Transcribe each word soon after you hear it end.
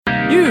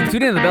You've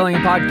tuned in to the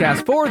Bellingham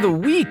Podcast for the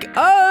week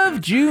of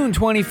June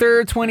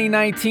 23rd,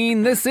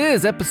 2019. This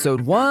is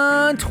episode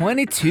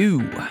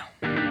 122.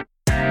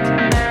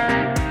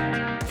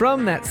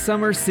 From that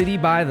summer city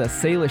by the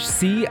Salish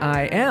Sea,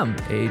 I am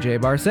AJ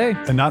Barcet.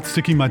 And not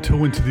sticking my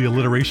toe into the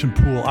alliteration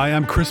pool, I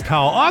am Chris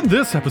Powell. On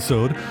this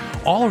episode,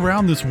 all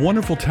around this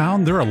wonderful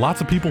town, there are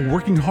lots of people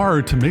working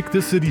hard to make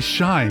this city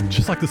shine,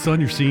 just like the sun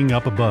you're seeing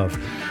up above.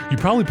 You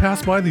probably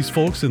pass by these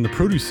folks in the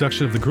produce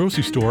section of the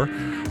grocery store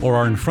or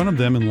are in front of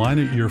them in line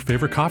at your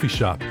favorite coffee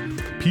shop.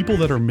 People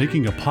that are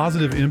making a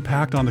positive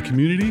impact on the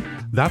community,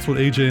 that's what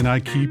AJ and I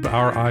keep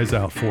our eyes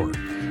out for.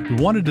 We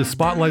wanted to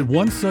spotlight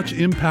one such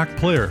impact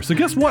player. So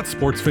guess what,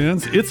 sports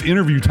fans? It's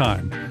interview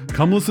time.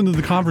 Come listen to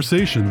the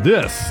conversation.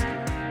 This,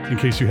 in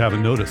case you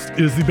haven't noticed,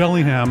 is the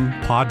Bellingham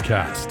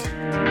Podcast.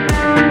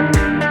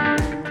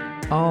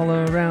 All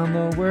around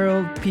the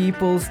world,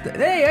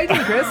 Hey, I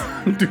did, Chris.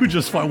 Dude,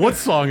 just fine. What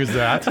song is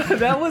that?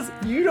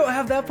 You don't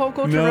have that pop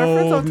culture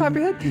reference off the top of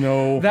your head?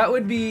 No. That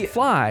would be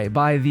Fly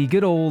by the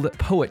good old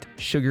poet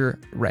Sugar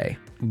Ray.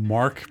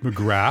 Mark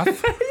McGrath?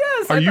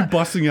 Yes. Are you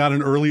busting out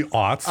in early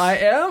aughts? I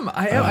am.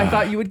 I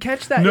thought you would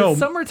catch that. No, It's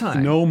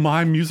summertime. No,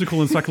 my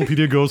musical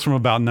encyclopedia goes from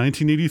about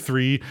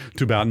 1983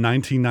 to about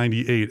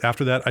 1998.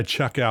 After that, I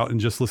check out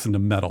and just listen to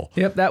metal.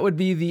 Yep, that would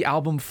be the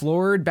album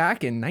Floored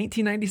back in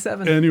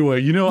 1997.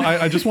 Anyway,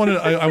 I just want to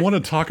I want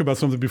to talk about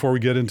something before we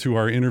get into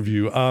our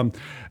interview.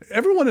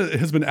 Everyone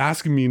has been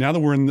asking me, now that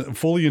we're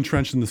fully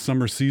entrenched in the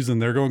summer season,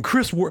 they're going,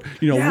 Chris, what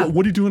are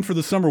you doing for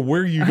the summer?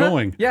 Where are you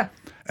going? Yeah.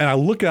 And I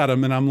look at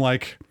them and I'm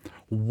like,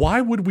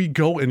 why would we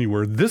go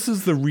anywhere? This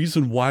is the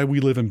reason why we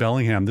live in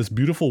Bellingham. This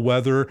beautiful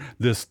weather,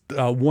 this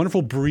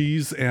wonderful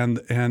breeze and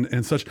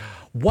such.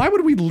 Why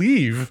would we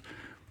leave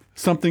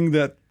something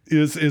that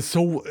is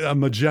so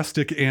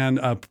majestic and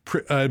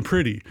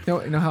pretty?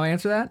 You know how I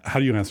answer that? How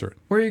do you answer it?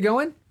 Where are you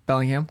going?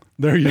 Bellingham.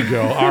 There you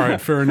go. All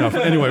right, fair enough.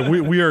 Anyway,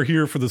 we are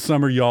here for the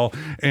summer, y'all,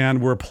 and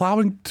we're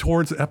plowing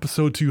towards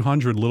episode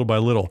 200 little by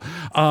little.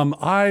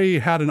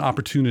 I had an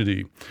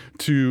opportunity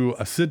to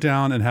sit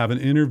down and have an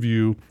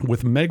interview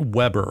with Meg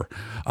Weber,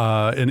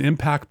 an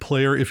impact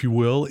player, if you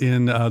will,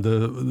 in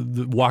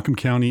the Whatcom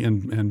County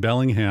and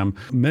Bellingham.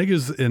 Meg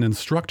is an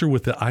instructor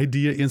with the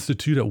IDEA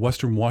Institute at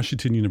Western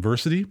Washington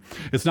University.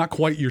 It's not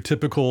quite your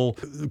typical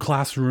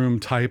classroom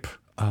type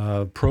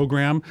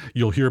program.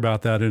 You'll hear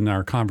about that in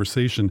our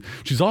conversation.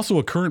 She's also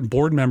a current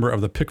board member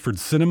of the Pickford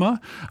Cinema,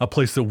 a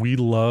place that we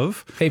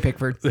love. Hey,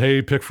 Pickford.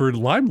 Hey, Pickford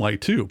Limelight,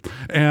 too.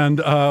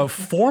 And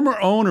former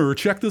owner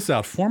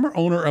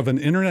of an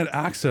internet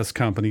access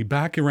company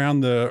back around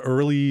the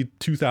early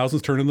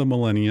 2000s, turn of the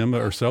millennium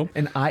or so.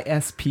 An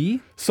ISP?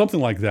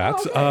 Something like that.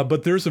 Okay.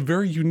 But there's a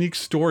very unique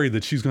story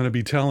that she's going to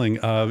be telling.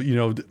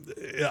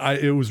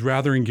 It was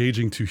rather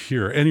engaging to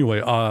hear. Anyway,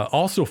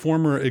 also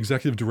former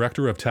executive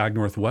director of TAG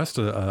Northwest,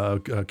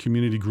 a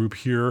community group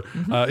here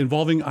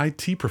involving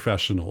IT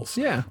professionals.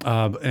 Yeah.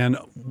 And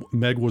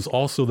Meg was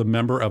also the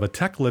member of a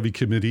tech levy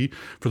committee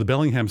for the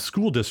Bellingham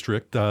School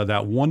District,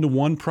 that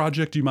one-to-one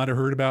project you might have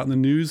heard about in the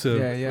news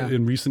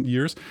in recent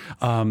years.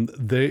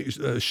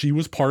 She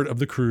was part of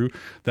the crew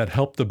that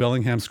helped the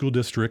Bellingham School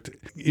District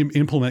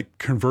implement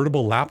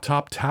convertible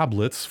laptop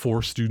tablets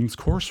for students'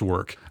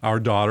 coursework. Our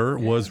daughter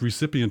was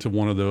recipient of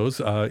one of those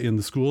in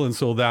the school, and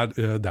so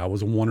that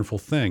was a wonderful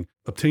thing.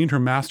 Obtained her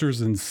master's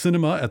in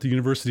cinema at the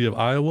University of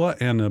Iowa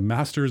and a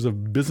master's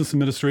of business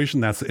administration,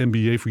 that's the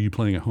MBA for you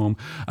playing at home,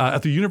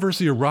 at the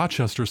University of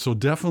Rochester. So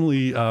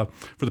definitely for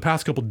the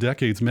past couple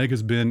decades, Meg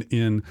has been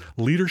in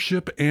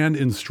leadership and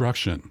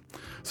instruction.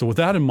 So with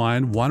that in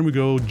mind, why don't we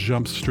go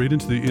jump straight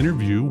into the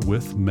interview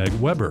with Meg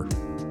Weber.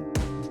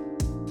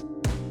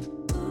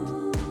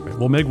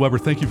 Well, Meg Weber,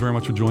 thank you very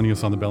much for joining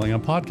us on the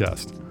Bellingham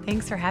Podcast.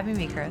 Thanks for having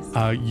me, Chris.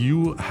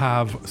 You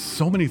have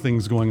so many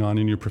things going on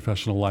in your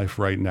professional life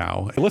right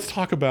now. Let's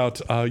talk about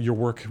your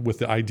work with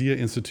the IDEA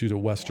Institute at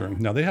Western.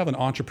 Now, they have an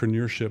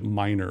entrepreneurship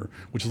minor,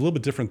 which is a little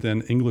bit different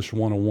than English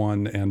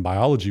 101 and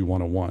Biology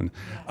 101.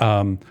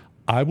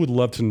 I would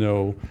love to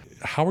know,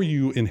 how are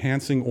you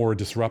enhancing or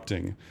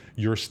disrupting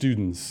your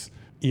students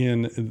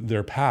in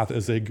their path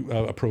as they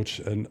approach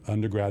an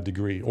undergrad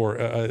degree or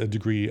a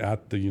degree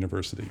at the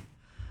university?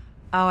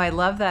 Oh, I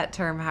love that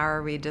term. How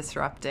are we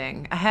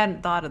disrupting? I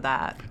hadn't thought of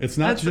that. It's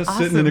not just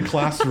awesome. Sitting in a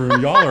classroom.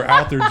 Y'all are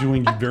out there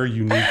doing very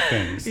unique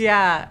things.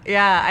 Yeah.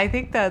 I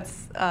think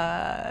that's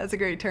a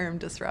great term,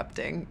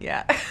 disrupting.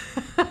 Yeah.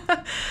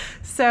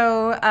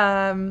 So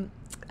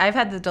I've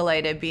had the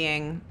delight of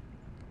being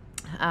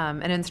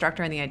an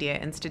instructor in the IDEA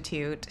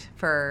Institute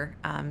for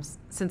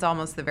since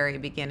almost the very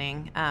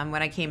beginning.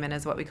 When I came in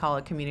as what we call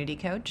a community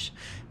coach,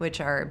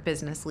 which are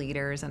business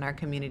leaders in our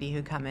community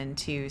who come in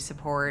to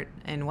support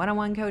in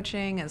one-on-one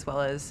coaching, as well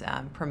as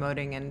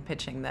promoting and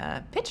pitching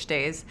the pitch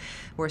days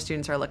where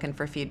students are looking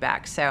for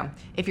feedback. So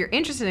if you're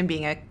interested in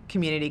being a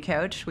community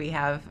coach, we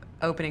have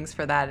openings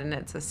for that, and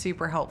it's a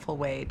super helpful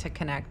way to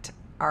connect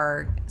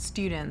our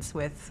students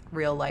with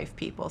real life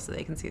people so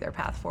they can see their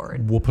path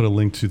forward. We'll put a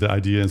link to the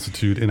IDEA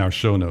Institute in our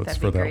show notes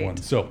for that great. one.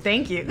 So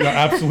thank you. Yeah,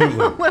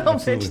 absolutely. Little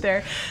pitch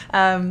there.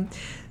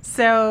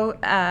 So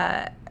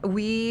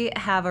We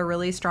have a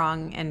really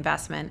strong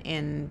investment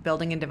in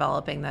building and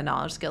developing the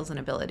knowledge, skills, and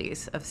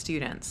abilities of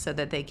students so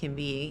that they can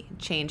be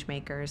change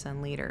makers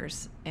and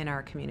leaders in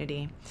our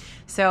community.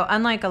 So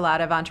unlike a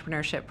lot of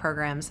entrepreneurship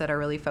programs that are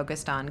really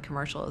focused on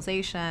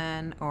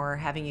commercialization or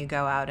having you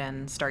go out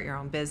and start your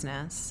own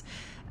business,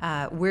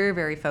 we're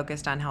very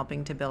focused on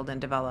helping to build and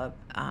develop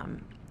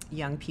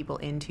young people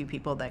into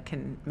people that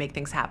can make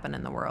things happen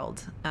in the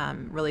world,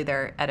 really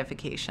their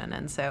edification.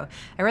 And so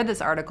I read this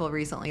article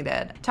recently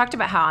that talked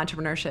about how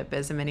entrepreneurship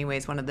is in many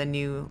ways one of the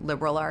new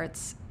liberal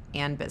arts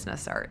and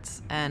business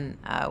arts. And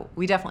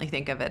we definitely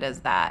think of it as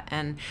that.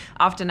 And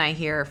often I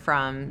hear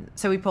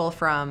so we pull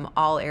from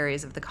all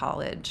areas of the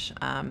college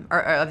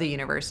or of the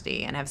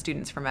university and have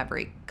students from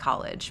every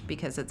college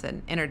because it's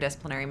an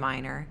interdisciplinary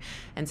minor.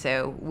 And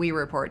so we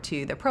report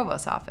to the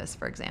provost's office,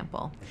 for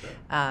example.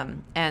 Okay.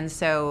 And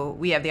so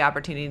we have the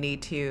opportunity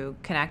to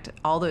connect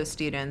all those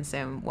students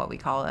in what we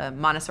call a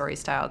Montessori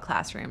style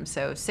classroom.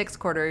 So 6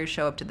 quarters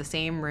show up to the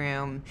same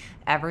room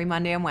every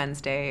Monday and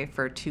Wednesday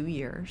for 2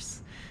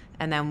 years.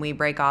 And then we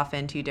break off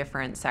into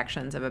different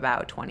sections of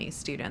about 20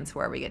 students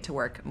where we get to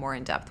work more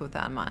in depth with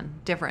them on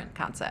different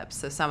concepts.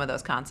 So some of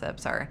those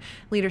concepts are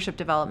leadership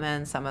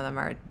development, some of them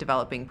are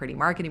developing pretty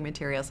marketing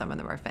material, some of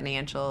them are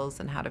financials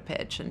and how to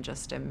pitch and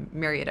just a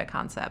myriad of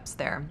concepts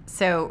there.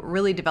 So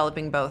really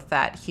developing both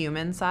that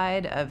human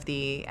side of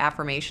the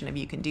affirmation of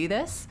you can do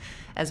this,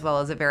 as well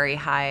as a very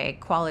high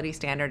quality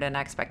standard and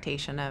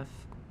expectation of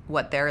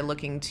what they're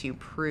looking to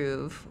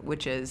prove,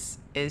 which is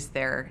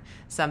there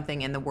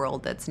something in the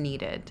world that's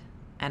needed?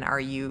 And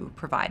are you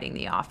providing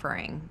the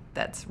offering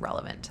that's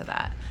relevant to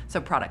that? So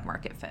product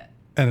market fit.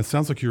 And it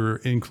sounds like you're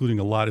including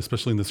a lot,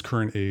 especially in this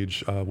current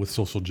age with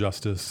social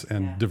justice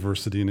and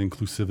diversity and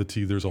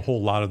inclusivity. There's a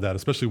whole lot of that,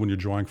 especially when you're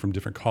drawing from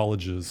different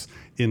colleges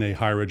in a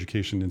higher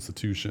education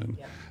institution.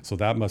 Yeah. So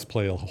that must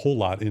play a whole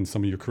lot in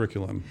some of your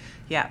curriculum.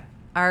 Yeah.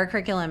 Our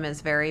curriculum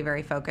is very,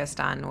 very focused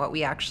on what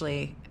we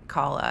actually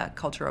call a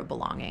culture of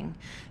belonging.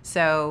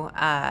 So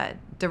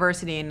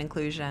diversity and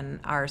inclusion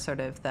are sort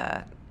of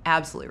the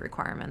absolute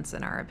requirements,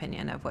 in our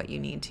opinion, of what you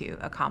need to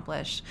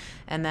accomplish.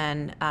 And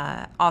then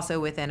also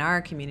within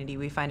our community,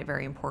 we find it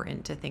very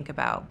important to think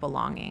about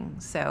belonging.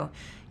 So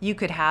you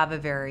could have a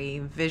very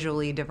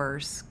visually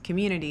diverse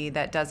community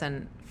that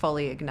doesn't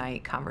fully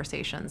ignite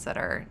conversations that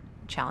are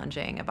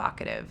challenging,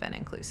 evocative, and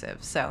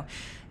inclusive. So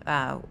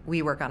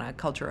we work on a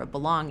culture of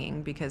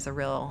belonging because a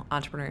real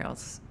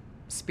entrepreneurial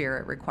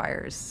spirit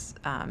requires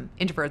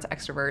introverts,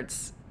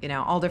 extroverts,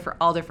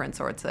 all different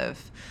sorts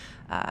of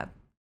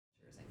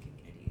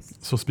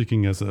So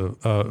speaking as a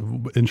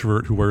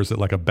introvert who wears it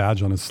like a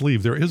badge on his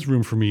sleeve, there is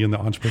room for me in the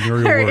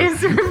entrepreneurial world. There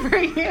is room for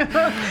you.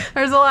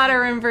 There's a lot of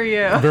room for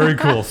you. Very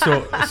cool.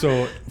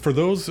 So for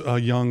those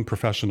young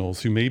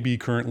professionals who may be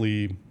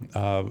currently,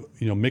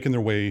 making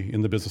their way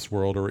in the business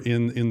world or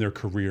in their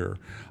career,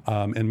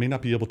 and may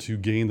not be able to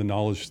gain the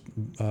knowledge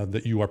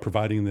that you are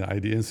providing in the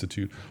Idea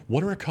Institute,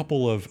 what are a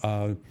couple of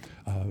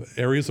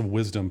areas of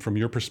wisdom from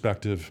your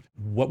perspective?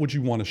 What would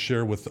you want to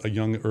share with a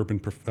young urban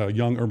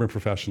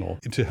professional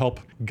to help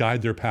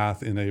guide their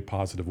path in a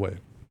positive way?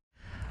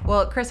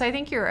 Well, Chris, I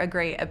think you're a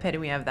great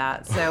epitome of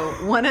that. So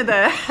one of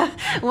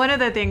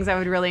the things I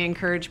would really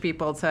encourage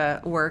people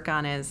to work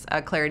on is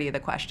clarity of the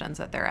questions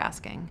that they're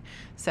asking.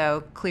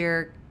 So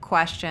clear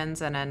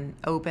questions and an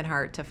open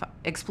heart to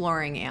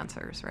exploring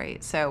answers,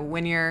 right? So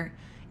when you're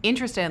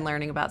interested in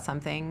learning about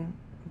something,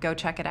 go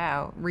check it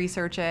out,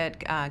 research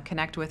it,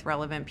 connect with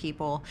relevant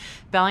people.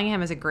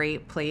 Bellingham is a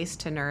great place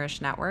to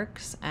nourish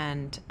networks,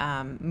 and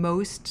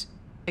most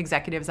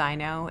executives I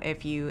know,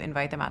 if you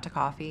invite them out to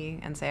coffee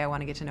and say, I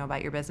want to get to know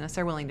about your business,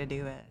 they're willing to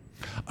do it.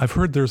 I've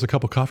heard there's a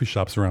couple coffee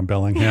shops around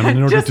Bellingham.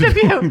 In order Just a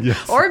few.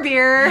 Yes. Or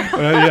beer.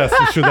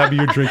 Yes, should that be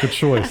your drink of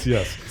choice?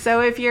 Yes.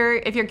 So if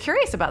you're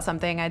curious about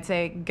something, I'd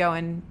say go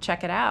and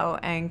check it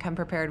out and come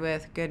prepared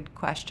with good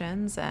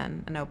questions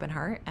and an open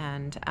heart.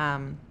 And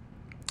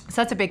so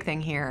that's a big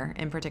thing here,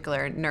 in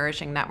particular,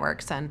 nourishing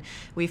networks. And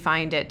we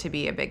find it to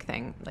be a big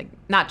thing, like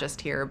not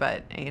just here,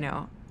 but,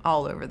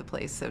 all over the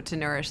place. So to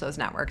nourish those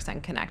networks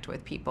and connect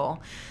with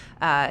people.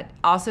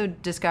 Also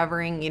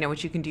discovering,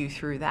 what you can do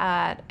through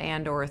that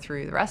and or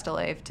through the rest of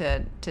life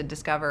to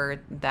discover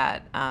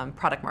that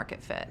product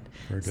market fit.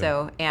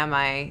 So am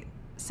I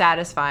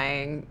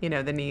satisfying,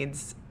 the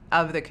needs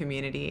of the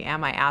community?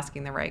 Am I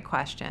asking the right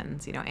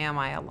questions? Am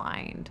I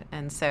aligned?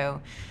 And so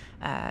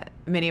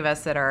many of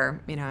us that are,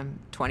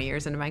 20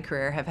 years into my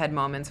career have had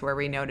moments where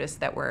we notice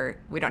that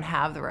we don't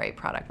have the right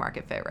product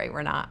market fit, right?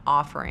 We're not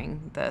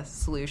offering the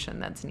solution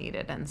that's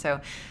needed. And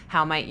so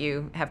how might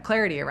you have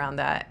clarity around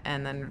that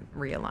and then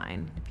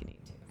realign if you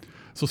need to?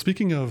 So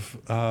speaking of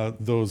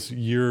those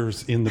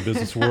years in the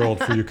business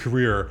world for your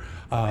career,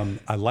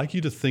 I'd like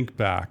you to think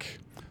back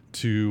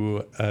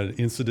to an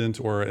incident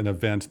or an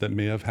event that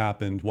may have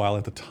happened while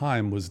at the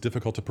time was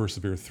difficult to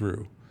persevere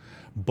through.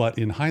 But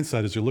in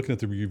hindsight, as you're looking at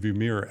the rearview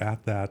mirror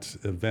at that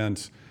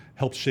event,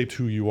 helped shape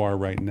who you are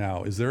right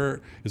now. Is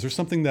there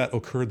something that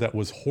occurred that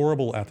was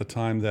horrible at the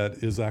time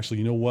that is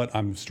actually,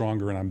 I'm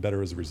stronger and I'm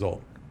better as a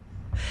result?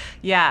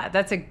 Yeah,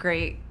 that's a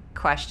great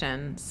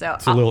question. So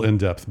it's a little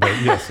in-depth, but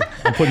yes,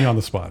 I'm putting you on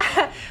the spot.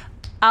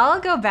 I'll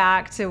go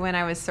back to when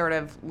I was sort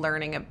of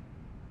learning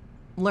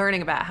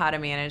about how to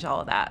manage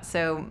all of that.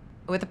 So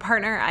with a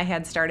partner, I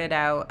had started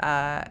out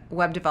a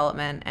web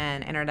development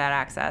and internet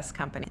access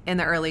company in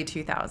the early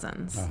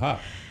 2000s.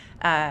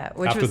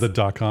 Which after the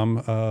dot-com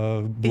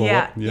blow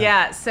up?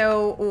 Yeah.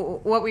 So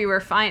what we were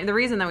the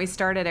reason that we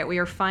started it, we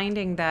were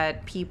finding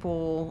that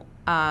people,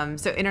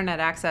 so internet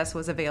access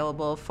was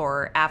available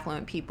for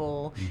affluent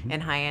people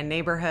in high-end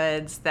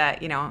neighborhoods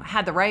that,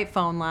 had the right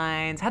phone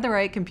lines, had the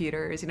right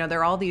computers. There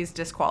are all these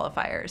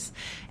disqualifiers.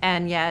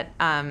 And yet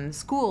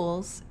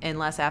schools in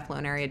less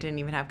affluent area didn't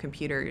even have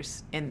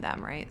computers in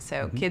them, right?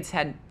 So kids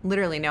had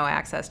literally no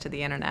access to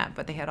the internet,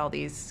 but they had all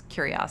these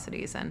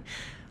curiosities. And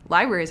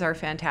libraries are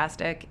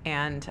fantastic,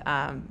 and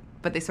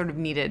but they sort of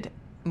needed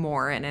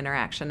more in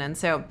interaction. And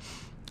so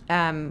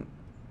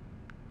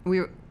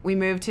we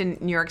moved to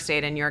New York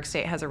State, and New York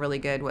State has a really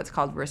good what's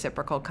called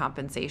reciprocal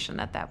compensation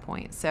at that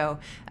point. So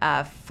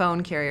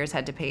phone carriers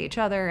had to pay each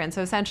other. And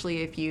so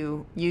essentially, if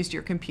you used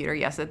your computer,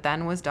 yes, it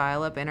then was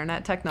dial-up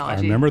internet technology.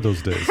 I remember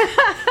those days.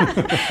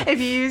 If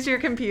you used your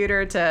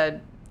computer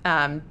to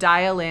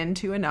dial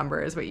into a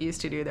number is what you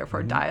used to do,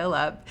 therefore dial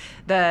up,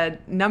 the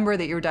number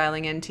that you were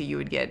dialing into, you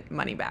would get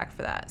money back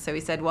for that. So we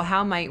said, well,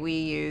 how might we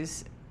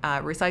use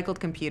recycled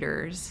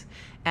computers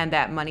and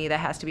that money that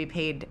has to be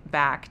paid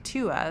back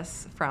to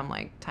us from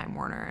like Time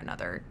Warner and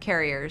other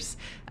carriers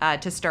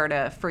to start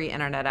a free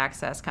internet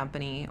access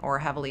company or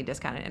heavily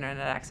discounted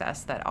internet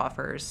access that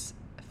offers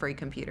free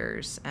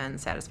computers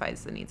and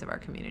satisfies the needs of our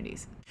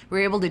communities. We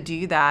were able to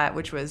do that,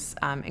 which was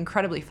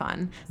incredibly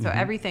fun. So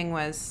everything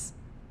was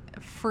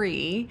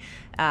free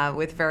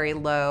with very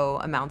low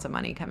amounts of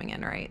money coming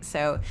in, right?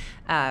 So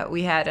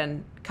we had a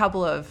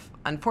couple of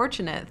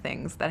unfortunate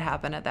things that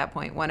happened at that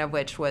point, one of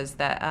which was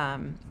that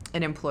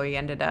an employee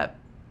ended up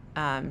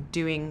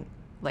doing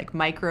like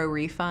micro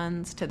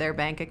refunds to their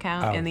bank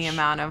account in the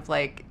amount of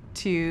like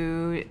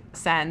 2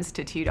 cents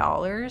to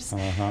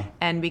 $2.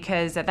 And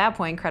because at that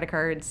point credit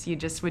cards, you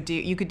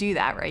could do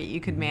that, right? You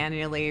could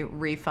manually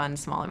refund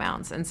small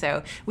amounts. And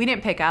so we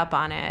didn't pick up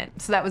on it.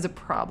 So that was a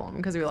problem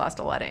because we lost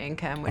a lot of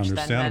income, which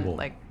then meant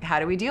like, how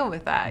do we deal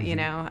with that?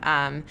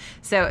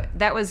 So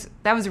that was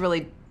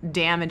really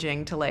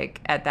damaging to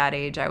like, at that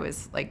age, I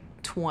was like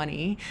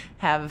 20,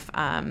 have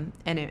an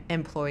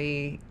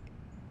employee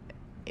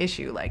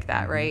issue like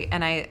that, right?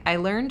 And I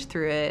learned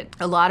through it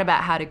a lot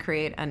about how to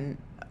create a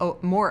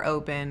more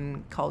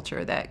open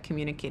culture that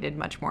communicated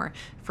much more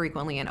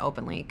frequently and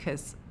openly,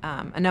 because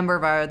a number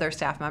of our other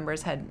staff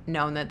members had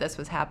known that this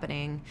was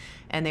happening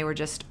and they were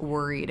just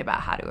worried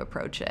about how to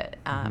approach it.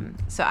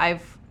 So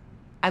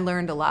I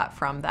learned a lot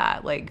from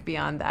that, like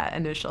beyond that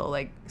initial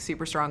like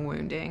super strong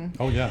wounding.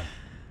 Oh yeah.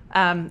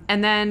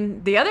 And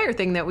then the other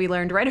thing that we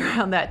learned right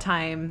around that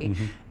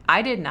time,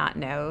 I did not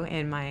know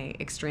in my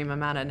extreme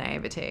amount of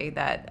naivete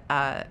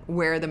that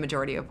where the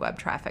majority of web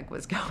traffic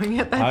was going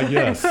at that time.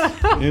 Yes,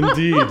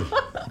 indeed.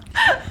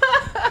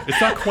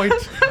 It's not quite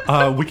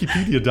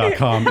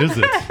Wikipedia.com, is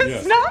it?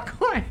 It's not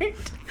quite.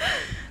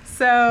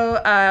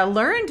 So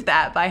learned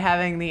that by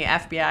having the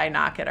FBI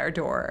knock at our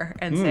door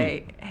and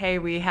say, hey,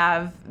 we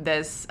have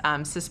this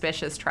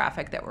suspicious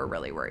traffic that we're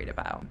really worried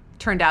about.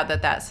 Turned out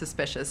that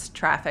suspicious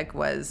traffic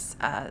was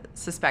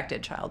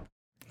suspected child.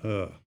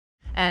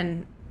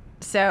 And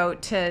so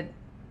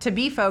to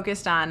be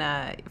focused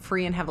on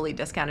free and heavily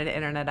discounted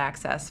internet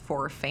access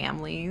for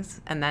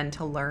families, and then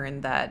to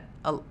learn that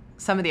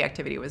some of the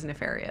activity was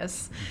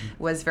nefarious,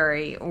 was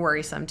very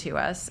worrisome to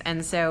us.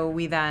 And so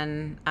we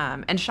then,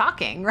 and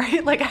shocking,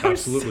 right? Like I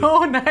was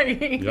so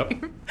naive.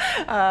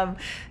 Yep.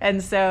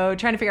 And so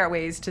trying to figure out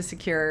ways to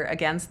secure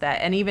against that,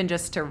 and even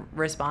just to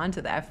respond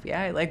to the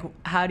FBI, like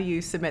how do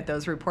you submit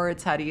those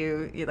reports? How do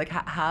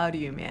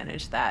you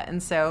manage that?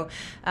 And so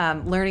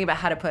learning about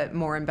how to put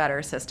more and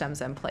better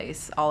systems in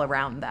place all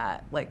around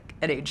that, like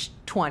at age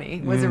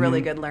 20 was a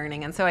really good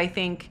learning. And so I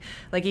think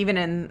like even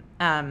in,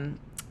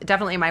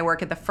 definitely in my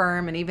work at the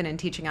firm and even in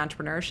teaching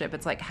entrepreneurship,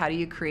 it's like, how do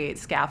you create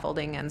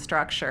scaffolding and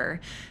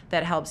structure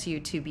that helps you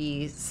to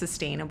be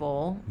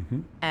sustainable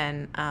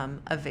and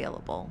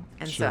available?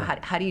 And so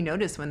how do you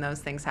notice when those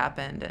things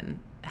happened, and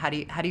how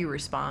do you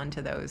respond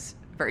to those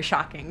very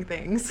shocking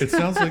things? It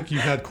sounds like you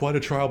had quite a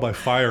trial by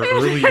fire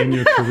early in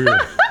your career.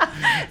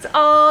 It's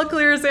all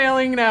clear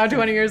sailing now,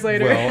 20 years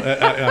later.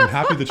 Well, I'm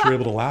happy that you're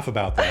able to laugh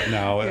about that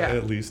now,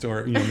 at least,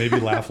 or maybe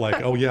laugh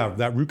like, oh yeah,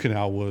 that root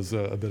canal was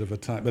a bit of a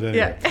time. But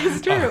anyway, yeah,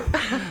 it's true.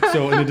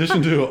 So in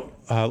addition to,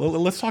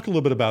 let's talk a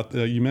little bit about.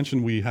 You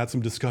mentioned we had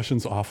some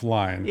discussions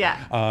offline.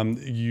 Yeah.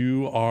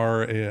 You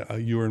are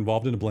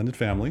involved in a blended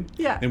family.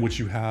 Yeah. In which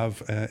you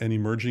have an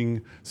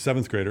emerging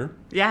 7th grader.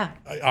 Yeah.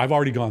 I've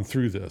already gone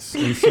through this,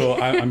 and so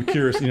I'm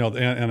curious.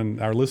 And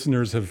our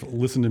listeners have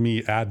listened to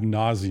me ad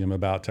nauseum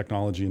about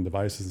technology and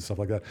devices and stuff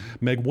like that.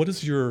 Meg, what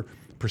is your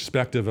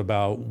perspective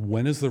about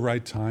when is the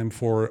right time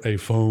for a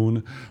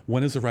phone,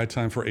 when is the right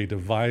time for a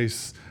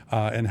device,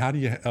 and how do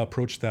you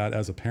approach that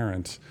as a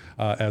parent,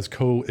 as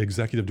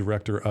co-executive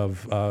director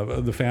of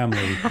the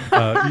family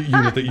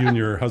unit that you and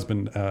your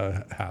husband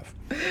have?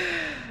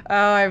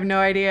 Oh, I have no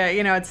idea.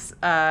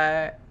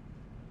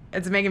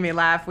 It's making me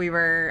laugh. We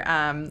were,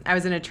 I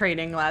was in a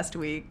training last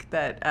week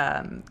that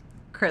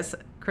Chris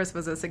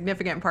was a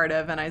significant part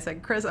of, and I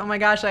said, Chris, oh my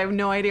gosh, I have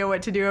no idea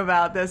what to do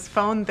about this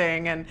phone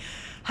thing, and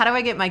how do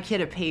I get my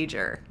kid a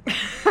pager?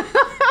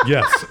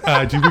 Yes,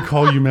 I do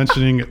recall you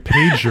mentioning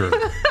pager.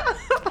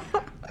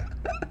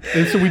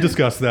 And so we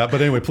discussed that,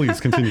 but anyway,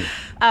 please continue.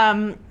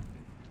 I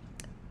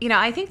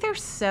think they're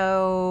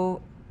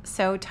so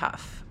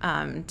tough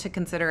to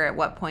consider at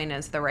what point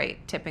is the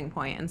right tipping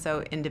point, and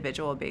so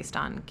individual based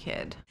on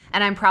kid.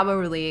 And I'm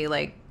probably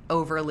like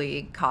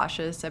overly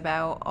cautious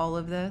about all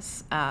of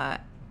this,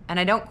 and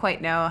I don't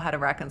quite know how to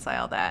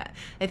reconcile that.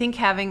 I think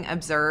having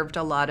observed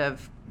a lot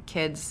of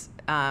kids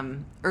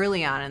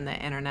early on in the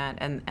internet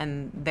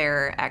and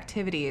their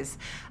activities,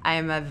 I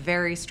am a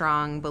very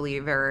strong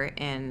believer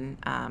in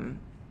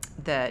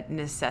the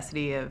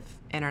necessity of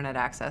internet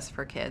access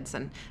for kids,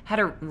 and had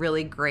a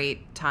really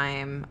great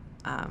time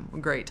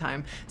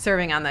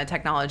serving on the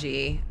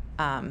technology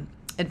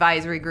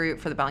advisory group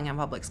for the Bellingham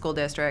Public School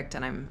District,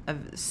 and I'm a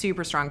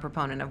super strong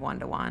proponent of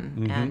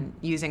one-to-one and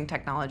using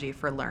technology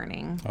for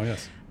learning. Oh,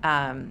 yes.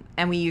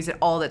 And we use it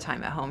all the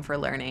time at home for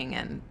learning,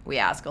 and we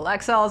ask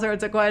Alexa all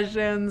sorts of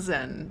questions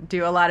and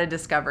do a lot of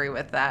discovery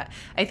with that.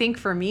 I think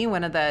for me,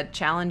 one of the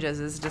challenges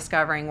is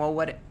discovering, well,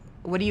 what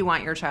do you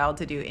want your child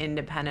to do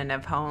independent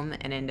of home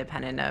and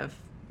independent of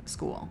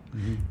school?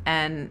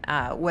 And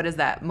what does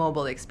that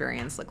mobile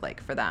experience look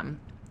like for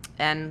them?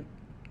 And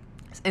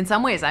in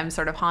some ways, I'm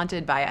sort of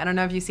haunted by, I don't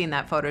know if you've seen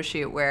that photo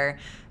shoot where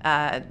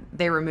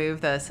they remove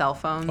the cell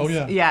phones. Oh,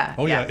 yeah. Yeah.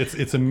 Oh, yeah.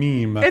 It's a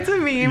meme. It's a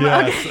meme.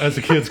 Yes, okay. As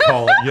the kids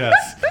call it,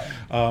 yes.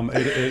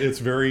 It's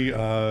very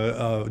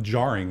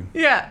jarring.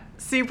 Yeah,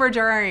 super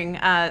jarring.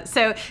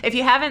 So if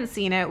you haven't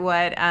seen it,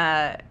 what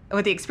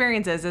the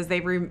experience is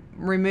they've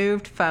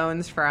removed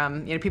phones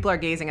from, people are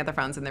gazing at their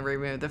phones and they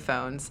remove the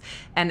phones,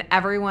 and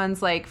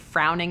everyone's like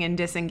frowning and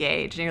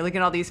disengaged. And you're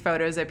looking at all these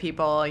photos of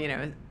people,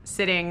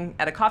 sitting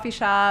at a coffee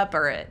shop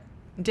or at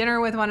dinner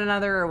with one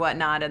another or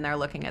whatnot, and they're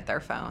looking at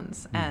their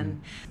phones.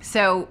 And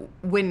so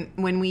when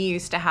we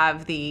used to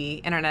have the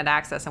Internet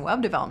Access and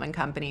Web Development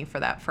Company for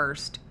that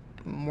first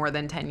more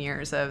than 10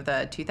 years of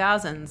the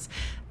 2000s,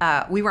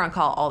 we were on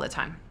call all the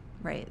time.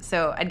 Right.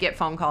 So I'd get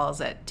phone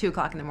calls at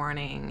 2:00 in the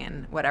morning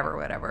and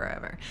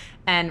whatever.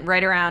 And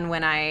right around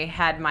when I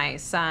had my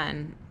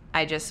son,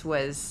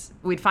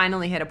 we'd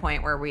finally hit a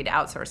point where we'd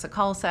outsource a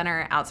call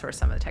center, outsource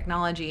some of the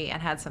technology,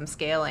 and had some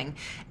scaling.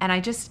 And I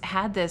just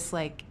had this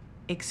like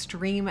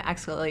extreme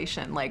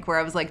escalation, like where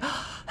I was like,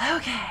 oh,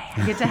 okay,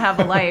 I get to have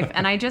a life.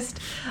 And I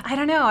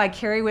don't know, I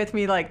carry with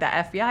me like the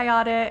FBI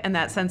audit and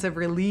that sense of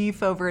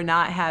relief over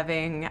not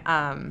having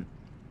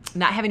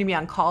to be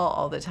on call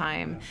all the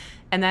time.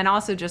 And then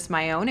also just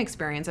my own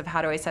experience of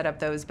how do I set up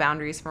those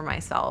boundaries for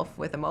myself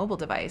with a mobile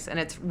device. And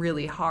it's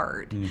really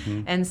hard.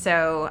 And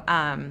so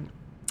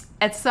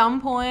at some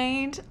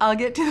point, I'll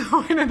get to the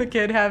point of the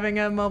kid having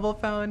a mobile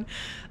phone.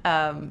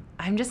 I'm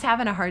just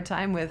having a hard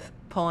time with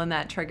pulling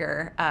that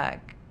trigger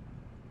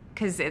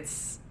because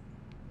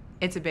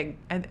I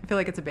feel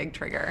like it's a big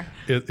trigger.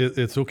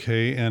 It's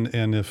okay.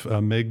 And if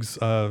Meg's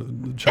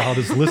child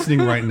is listening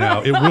right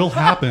now, it will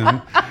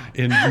happen.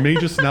 And may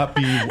just not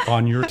be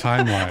on your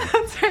timeline.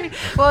 That's right.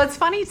 Well, it's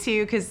funny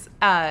too, because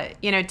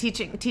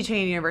teaching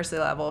at university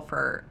level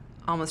for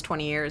almost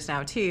 20 years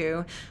now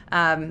too.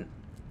 My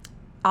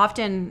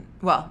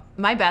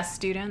best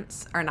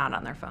students are not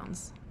on their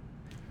phones.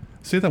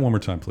 Say that one more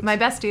time, please. My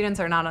best students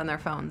are not on their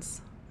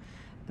phones.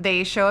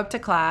 They show up to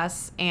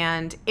class,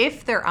 and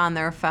if they're on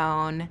their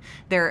phone,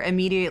 they're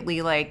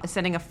immediately like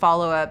sending a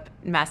follow-up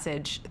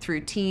message through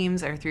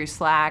Teams or through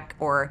Slack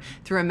or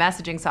through a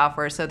messaging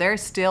software. So they're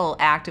still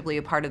actively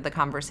a part of the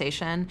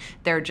conversation.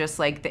 They're just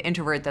like the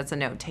introvert that's a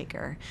note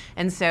taker.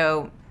 And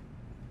so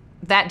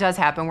that does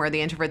happen where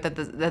the introvert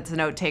that's a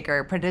note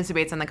taker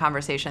participates in the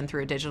conversation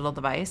through a digital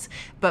device.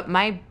 But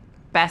my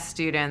best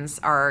students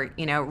are,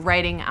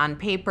 writing on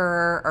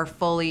paper, or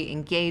fully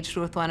engaged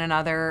with one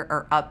another,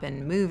 or up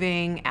and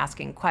moving,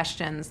 asking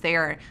questions. They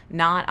are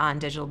not on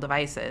digital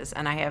devices.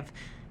 And I have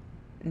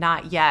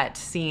not yet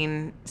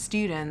seen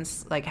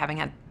students, like having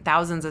had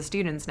thousands of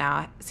students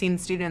now, seen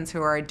students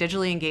who are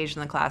digitally engaged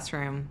in the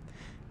classroom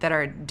that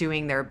are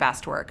doing their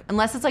best work.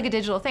 Unless it's like a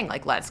digital thing,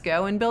 like let's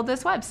go and build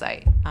this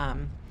website.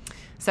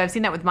 So I've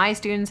seen that with my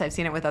students. I've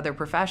seen it with other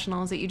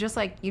professionals, that you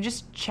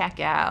just check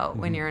out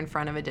when you're in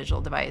front of a digital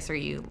device, or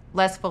you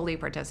less fully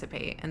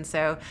participate. And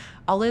so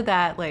all of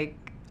that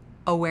like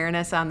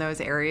awareness on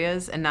those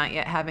areas and not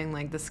yet having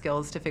like the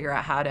skills to figure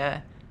out how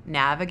to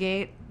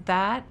navigate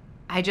that,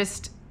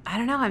 I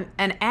don't know.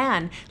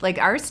 And like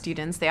our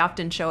students, they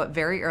often show up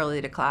very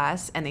early to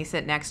class and they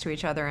sit next to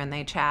each other and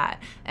they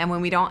chat. And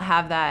when we don't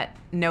have that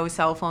no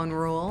cell phone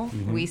rule,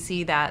 we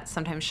see that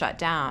sometimes shut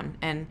down.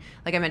 And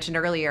like I mentioned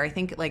earlier, I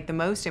think like the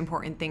most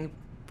important thing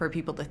for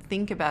people to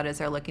think about as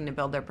they're looking to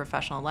build their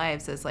professional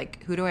lives is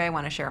like, who do I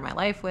want to share my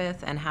life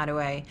with, and how do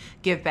I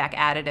give back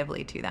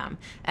additively to them?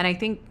 And I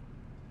think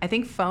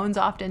phones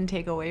often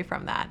take away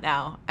from that.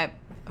 Now, I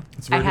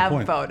have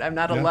a phone. I'm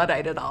not a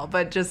Luddite at all,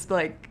 but just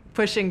like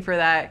pushing for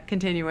that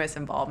continuous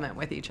involvement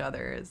with each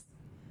other is.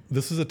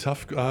 This is a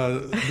tough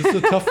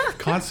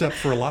concept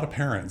for a lot of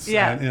parents.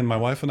 Yeah. And my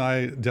wife and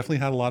I definitely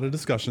had a lot of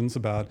discussions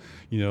about,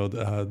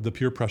 the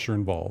peer pressure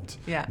involved.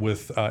 Yeah.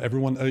 With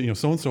everyone,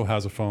 so-and-so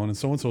has a phone, and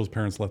so-and-so's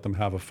parents let them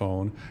have a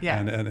phone. Yeah.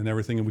 And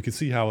everything. And we could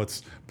see how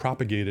it's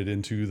propagated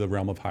into the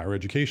realm of higher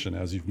education,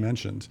 as you've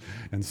mentioned.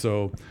 And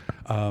so,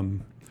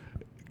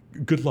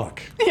 good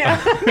luck.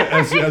 Yeah.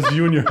 as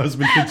you and your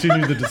husband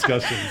continue the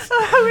discussions.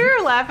 We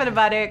were laughing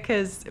about it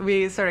because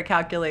we sort of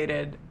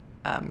calculated,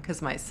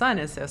 because my son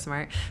is so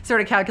smart,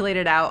 sort of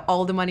calculated out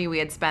all the money we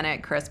had spent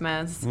at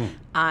Christmas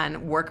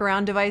on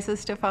workaround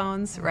devices to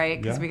phones,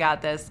 right? Because we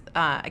got this,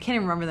 I can't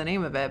even remember the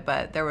name of it,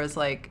 but there was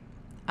like,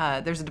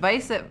 there's a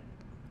device that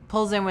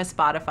pulls in with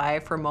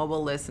Spotify for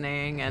mobile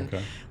listening, and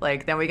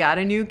like then we got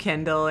a new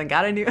Kindle and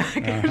got a new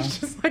it was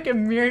just like a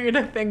myriad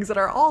of things that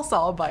are all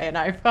solved by an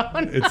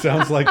iPhone. It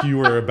sounds like you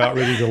were about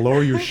ready to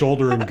lower your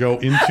shoulder and go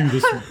into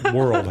this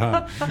world,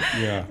 huh?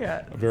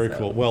 Yeah. Very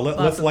cool. Well,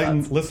 let's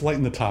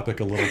lighten the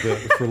topic a little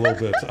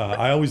bit.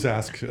 I always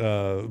ask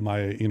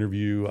my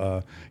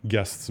interview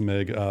guests,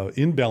 Meg,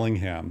 in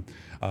Bellingham,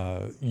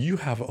 you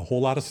have a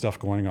whole lot of stuff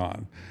going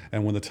on,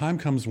 and when the time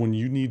comes when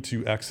you need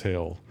to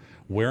exhale,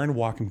 where in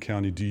Whatcom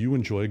County do you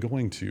enjoy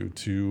going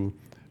to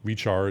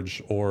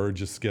recharge, or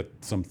just get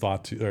some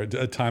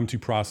time to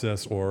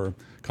process or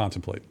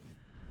contemplate?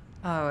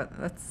 Oh,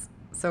 that's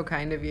so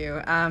kind of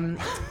you. I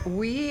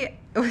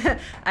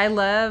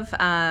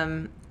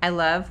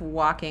love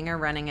walking or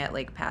running at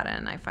Lake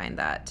Patton. I find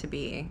that to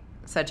be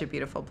such a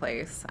beautiful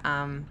place.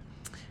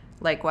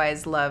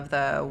 Likewise, love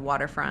the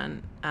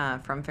waterfront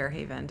from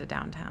Fairhaven to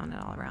downtown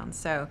and all around.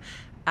 So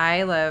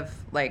I love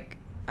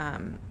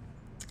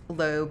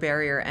low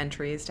barrier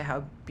entries to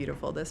how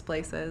beautiful this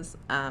place is.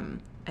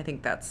 I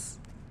think that's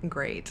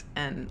great,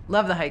 and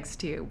love the hikes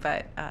too,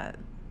 but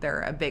they're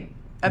a big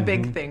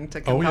thing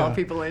to compel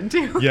people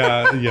into.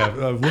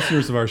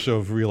 Listeners of our show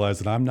have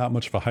realized that I'm not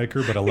much of a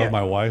hiker, but I love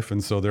my wife,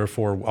 and so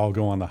therefore I'll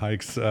go on the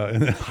hikes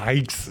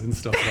and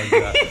stuff like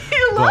that.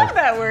 You love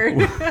that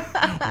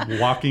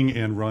word. Walking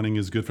and running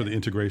is good for the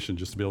integration,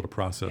 just to be able to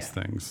process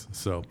things.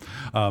 So,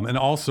 and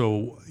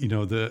also,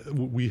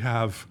 we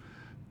have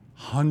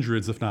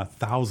hundreds, if not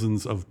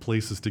thousands, of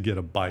places to get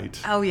a bite.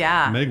 Oh,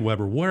 yeah. Meg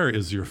Weber, where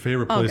is your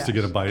favorite place to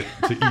get a bite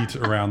to eat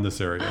around this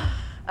area?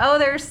 Oh,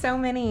 there's so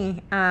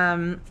many.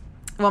 Well,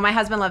 my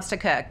husband loves to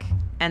cook,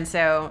 and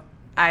so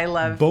I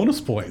love...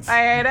 Bonus points.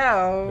 I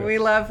know. Yeah.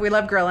 We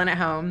love grilling at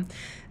home,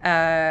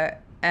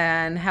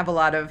 and have a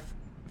lot of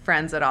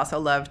friends that also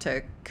love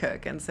to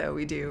cook, and so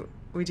we do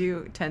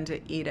tend to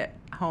eat at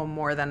home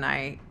more than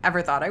I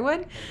ever thought I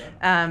would.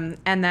 And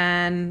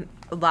then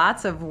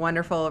lots of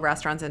wonderful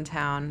restaurants in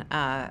town.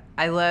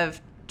 I love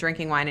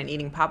drinking wine and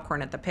eating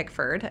popcorn at the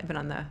Pickford. I've been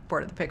on the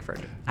board of the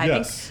Pickford.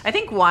 I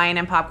think wine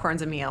and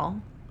popcorn's a meal.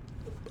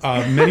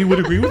 Many would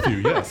agree with you,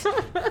 yes.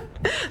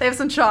 They have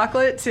some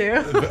chocolate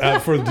too.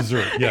 For the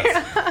dessert, yes.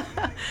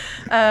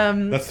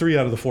 That's 3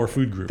 out of the 4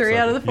 food groups. 3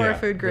 out of the 4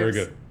 food groups.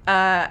 Very good.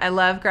 I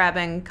love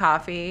grabbing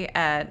coffee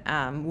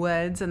at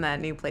Woods, and that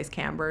new place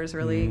Camber is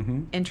really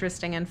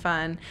interesting and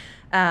fun.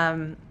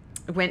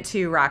 Went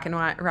to Rock and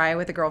Rye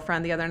with a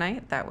girlfriend the other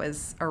night. That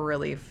was a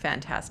really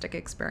fantastic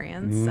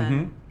experience.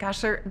 And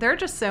gosh, there are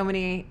just so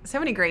many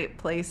great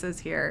places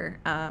here.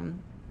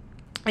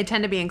 I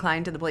tend to be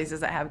inclined to the places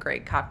that have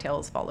great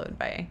cocktails followed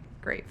by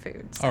great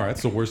food. So. All right.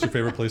 So where's your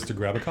favorite place to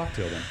grab a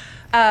cocktail then?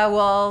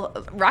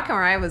 Well, Rock and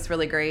Rye was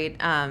really great.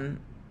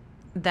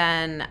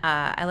 Then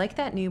I like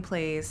that new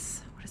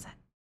place. What is that?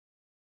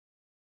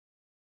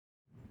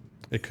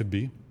 It could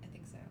be. I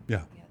think so.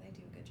 Yeah. Yeah, they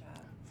do a good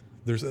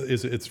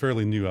job. It's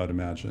fairly new, I'd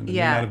imagine. It may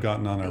not have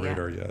gotten on our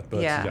radar yet,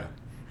 but yeah.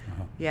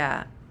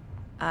 Yeah.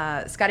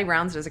 Scotty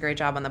Brown's does a great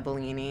job on the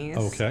Bellinis.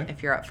 Okay.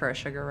 If you're up for a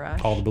sugar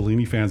rush. All the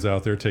Bellini fans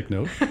out there, take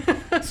note.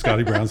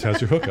 Scotty Brown's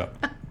has your hookup.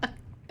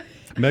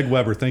 Meg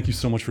Weber, thank you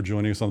so much for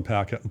joining us on the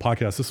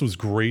podcast. This was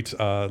great.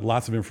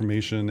 Lots of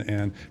information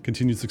and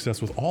continued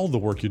success with all the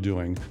work you're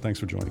doing. Thanks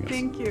for joining us.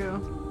 Thank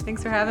you.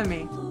 Thanks for having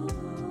me.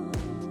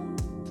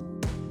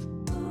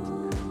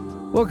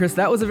 Well, Chris,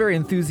 that was a very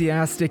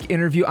enthusiastic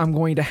interview. I'm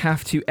going to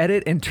have to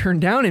edit and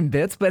turn down in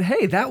bits, but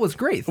hey, that was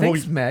great.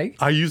 Thanks, Meg.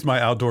 I used my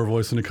outdoor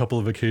voice on a couple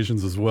of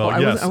occasions as well.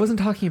 I wasn't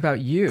talking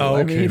about you. Oh,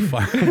 okay,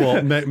 fine.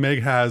 Well,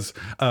 Meg has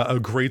a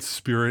great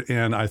spirit,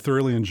 and I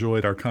thoroughly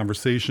enjoyed our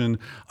conversation.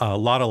 A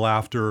lot of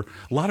laughter,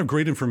 a lot of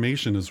great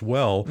information as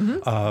well.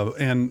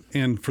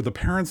 And for the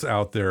parents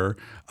out there,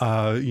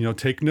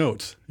 take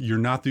notes. You're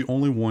not the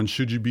only one.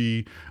 Should you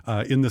be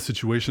in the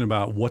situation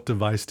about what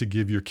device to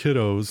give your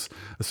kiddos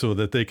so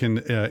that they can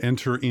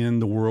enter in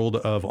the world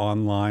of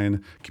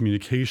online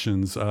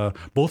communications?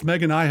 Both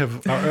Meg and I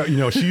have,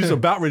 she's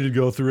about ready to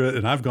go through it,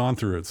 and I've gone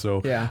through it.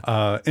 So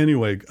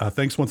anyway,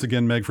 thanks once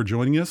again, Meg, for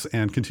joining us,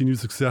 and continued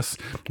success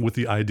with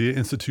the Idea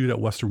Institute at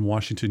Western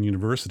Washington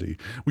University.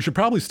 We should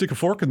probably stick a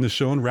fork in this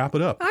show and wrap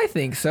it up. I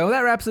think so.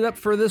 That wraps it up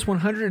for this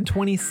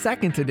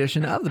 122nd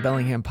edition of the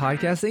Bellingham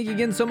Podcast. Thank you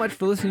again so much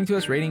for listening to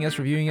us, rating us,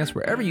 reviewing us,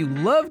 wherever you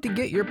love to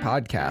get your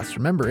podcasts.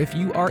 Remember, if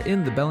you are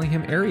in the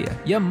Bellingham area,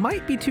 you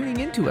might be tuning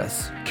into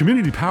us.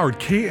 Community-powered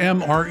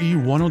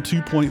KMRE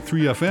 102.3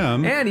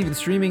 FM. And even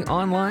streaming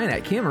online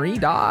at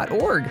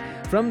KMRE.org.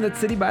 From the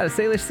city by the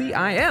Salish Sea,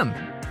 I am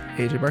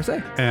AJ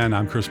Barce. And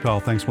I'm Chris Powell.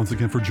 Thanks once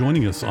again for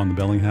joining us on the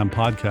Bellingham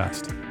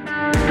Podcast.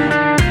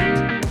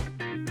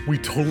 We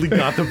totally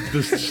got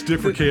the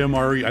stiff for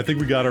KMRE. I think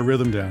we got our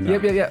rhythm down now.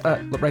 Yep.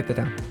 Write that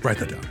down. Write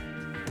that down.